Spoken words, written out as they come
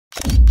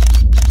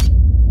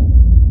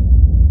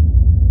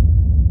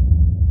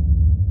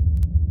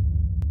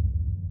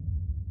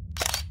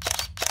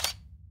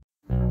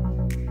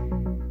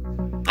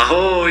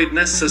Ahoj,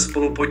 dnes se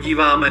spolu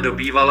podíváme do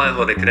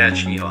bývalého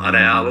rekreačního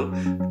areálu,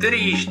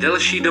 který již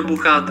delší dobu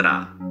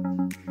chátrá.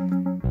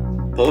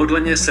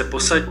 Pohodlně se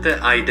posaďte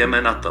a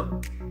jdeme na to.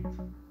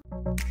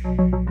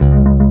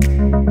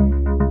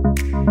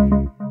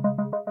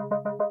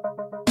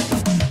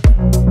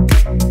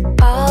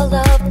 All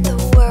of the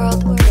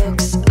world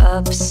looks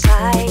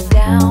upside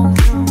down.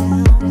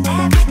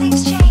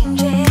 Everything's changing.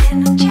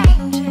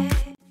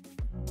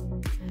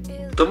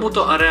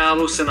 Tomuto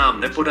areálu se nám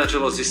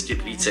nepodařilo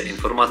zjistit více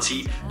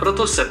informací,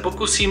 proto se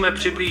pokusíme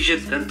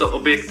přiblížit tento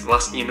objekt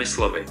vlastními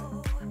slovy.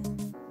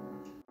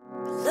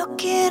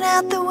 Looking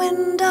out the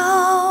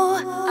window,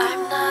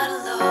 I'm not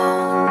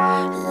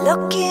alone.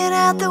 Looking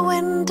out the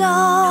window,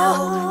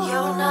 no,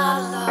 you're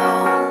not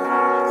alone.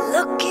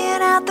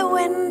 Looking out the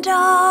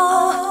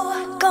window,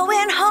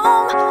 going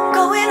home,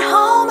 going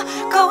home,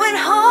 going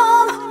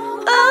home.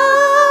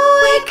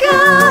 Oh, wake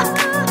up,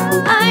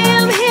 I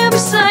am here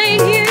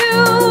beside you.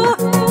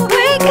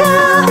 Wake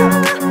up,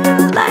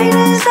 light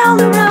is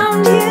all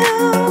around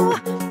you.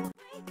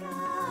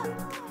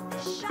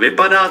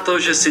 Vypadá to,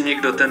 že si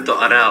někdo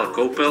tento areál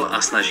koupil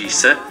a snaží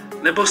se,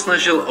 nebo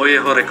snažil o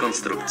jeho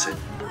rekonstrukci.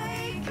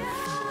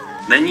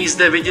 Není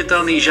zde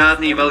viditelný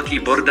žádný velký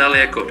bordel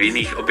jako v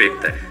jiných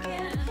objektech.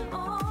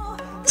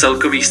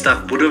 Celkový stav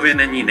budovy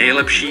není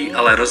nejlepší,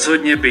 ale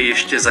rozhodně by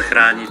ještě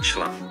zachránit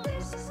šla.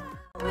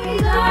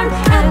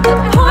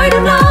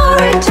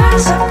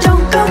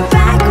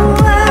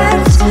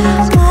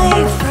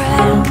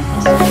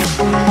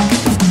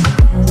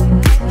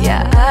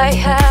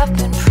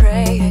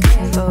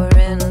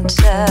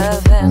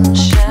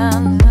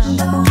 Intervention.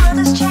 The world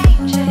is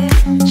changing,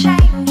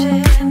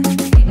 changing.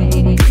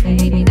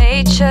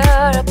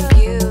 Nature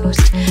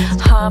abused,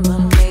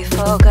 harmony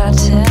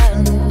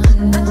forgotten.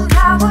 And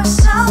I was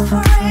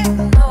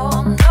suffering, no,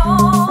 no.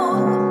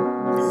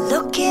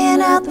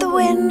 Looking out the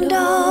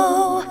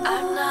window,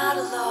 I'm not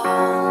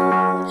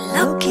alone.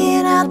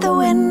 Looking out the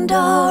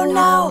window,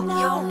 no,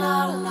 you're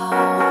not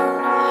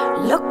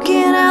alone.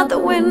 Looking out the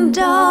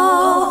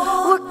window,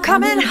 we're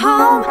coming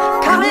home,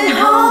 coming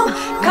home,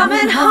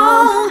 coming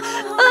home.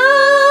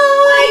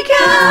 Oh, wake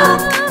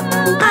up,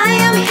 I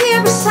am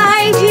here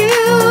beside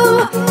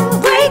you.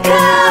 Wake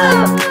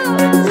up,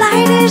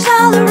 light is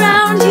all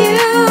around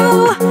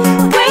you.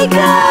 Wake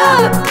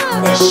up,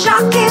 this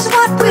shock is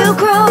what will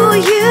grow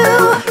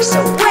you. So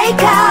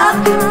wake up,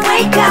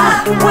 wake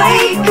up,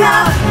 wake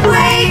up,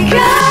 wake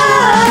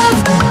up.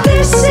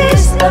 This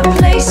is the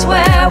place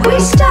where we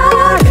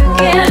start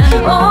again.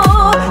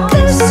 Oh,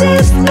 this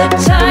is the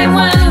time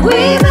when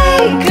we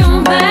make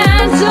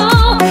amends.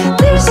 Oh,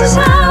 this is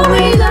how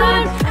we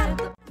learn.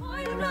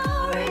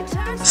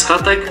 Z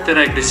chatek,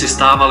 které kdysi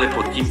stávaly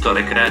pod tímto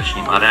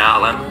rekreačním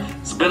areálem,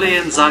 zbyly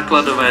jen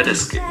základové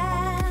desky.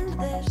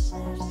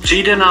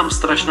 Přijde nám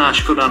strašná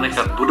škoda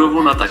nechat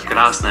budovu na tak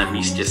krásném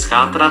místě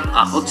schátrat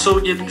a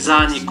odsoudit k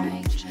zániku.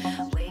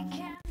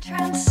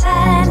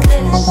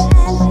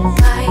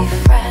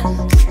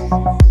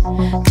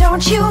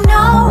 Don't you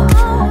know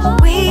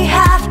we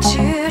have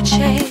to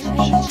change?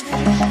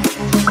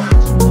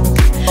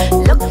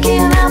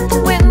 Looking out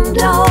the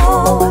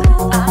window,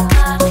 I'm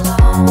not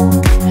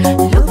alone.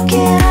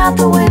 Looking out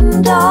the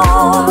window,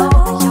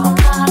 you're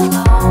not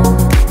alone.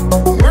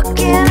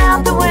 Looking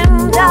out the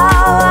window,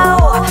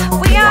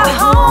 we are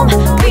home,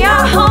 we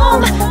are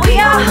home, we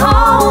are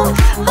home.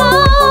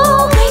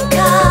 Oh, wake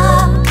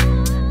up,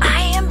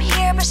 I am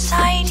here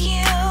beside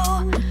you.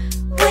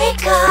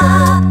 Wake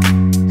up,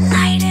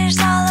 light is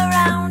all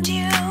around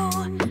you.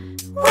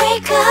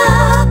 Wake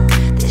up,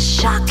 this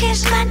shock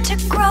is meant to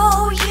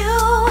grow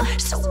you.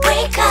 So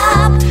wake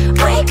up,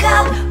 wake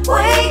up,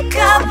 wake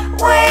up,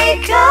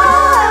 wake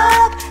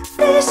up.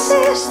 This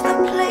is the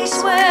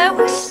place where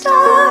we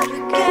start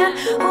again.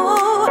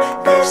 Oh,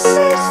 this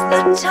is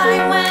the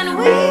time when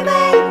we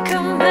make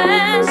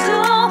amends.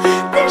 Oh,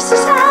 this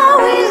is how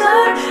we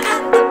learn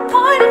at the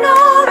point of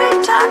no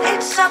return.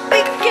 It's a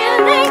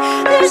beginning,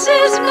 this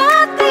is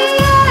not the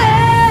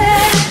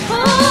end.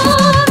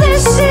 Oh,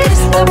 this is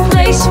the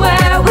place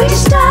where we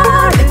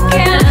start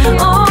again.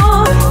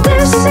 Oh,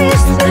 this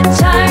is the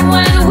time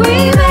when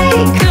we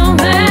make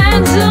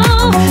amends.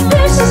 Oh,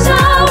 this is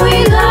how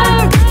we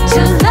learn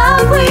to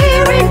love, we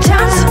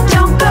return. So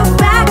don't go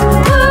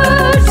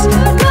backwards,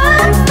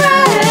 my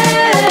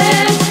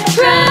friend.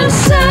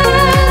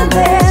 Transcend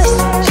this,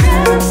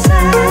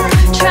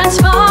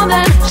 transform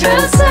and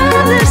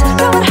transcend this.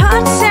 Though it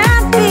hurts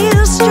and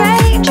feels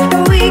strange,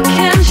 we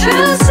can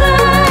transcend.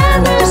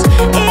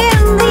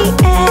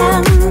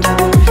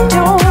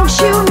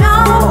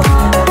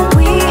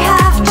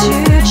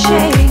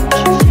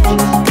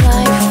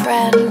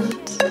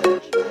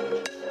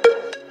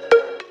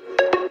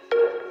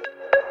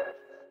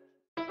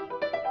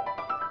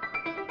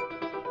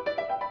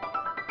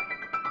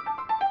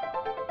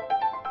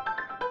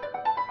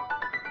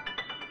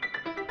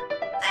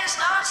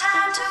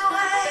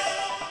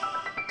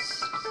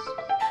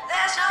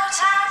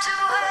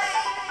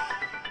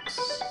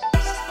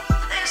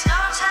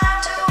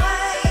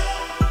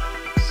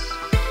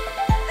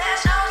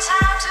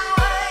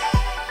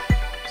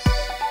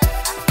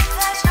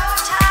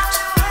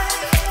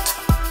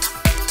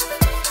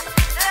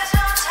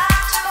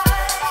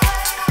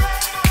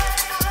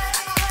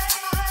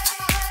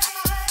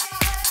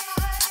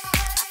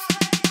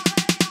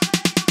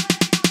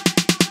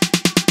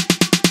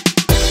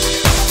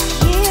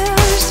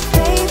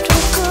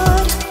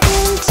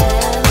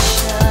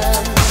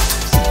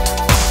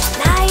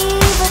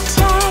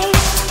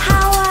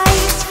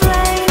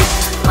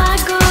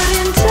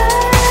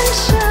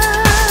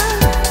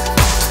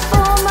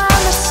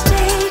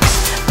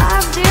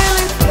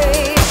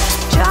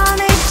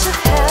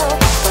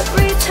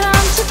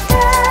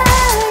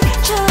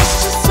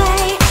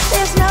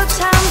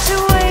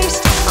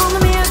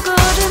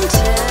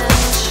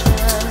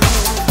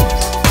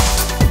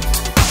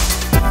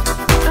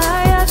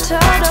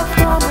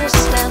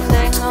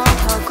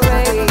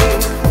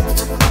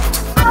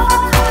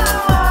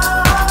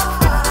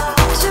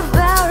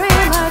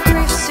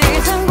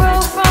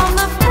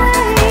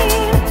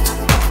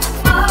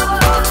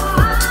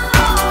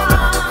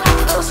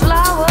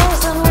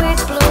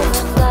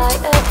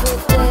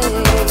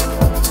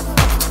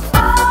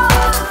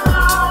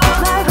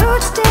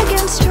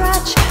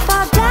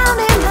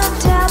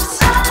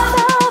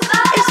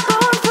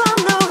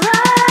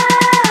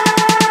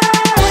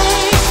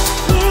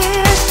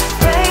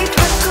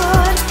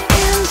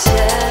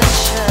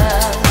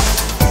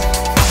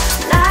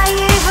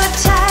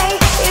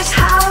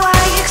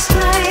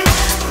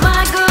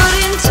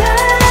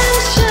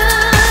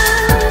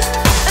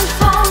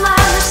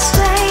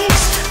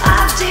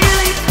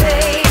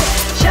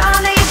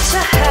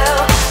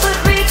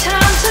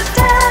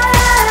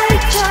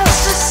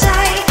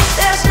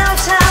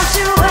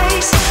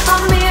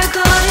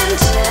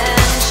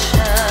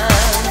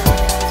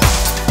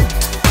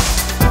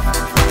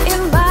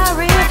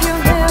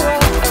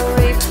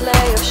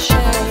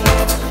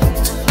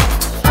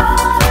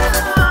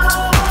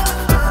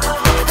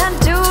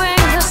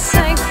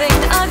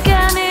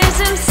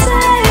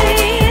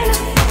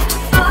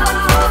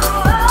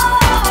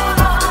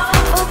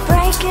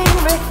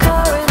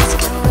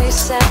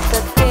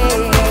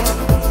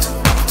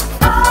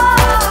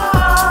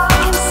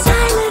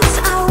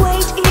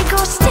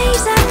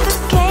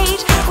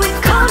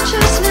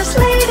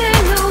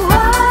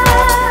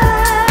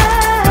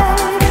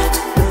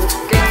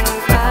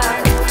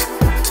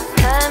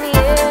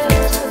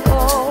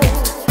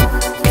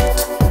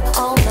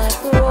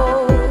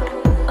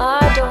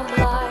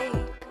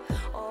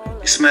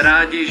 Jsme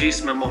rádi, že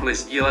jsme mohli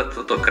sdílet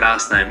toto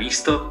krásné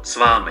místo s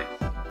vámi.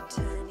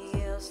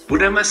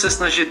 Budeme se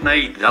snažit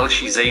najít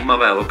další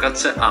zajímavé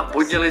lokace a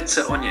podělit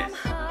se o ně.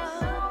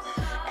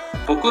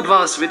 Pokud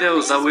vás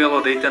video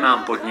zaujalo, dejte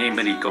nám pod něj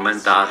milý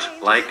komentář,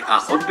 like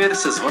a odběr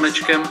se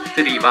zvonečkem,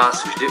 který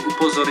vás vždy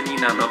upozorní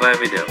na nové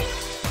video.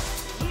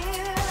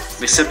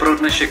 My se pro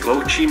dnešek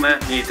loučíme,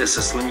 mějte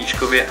se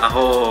sluníčkově,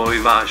 ahoj,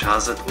 váš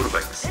HZ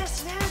Urbex.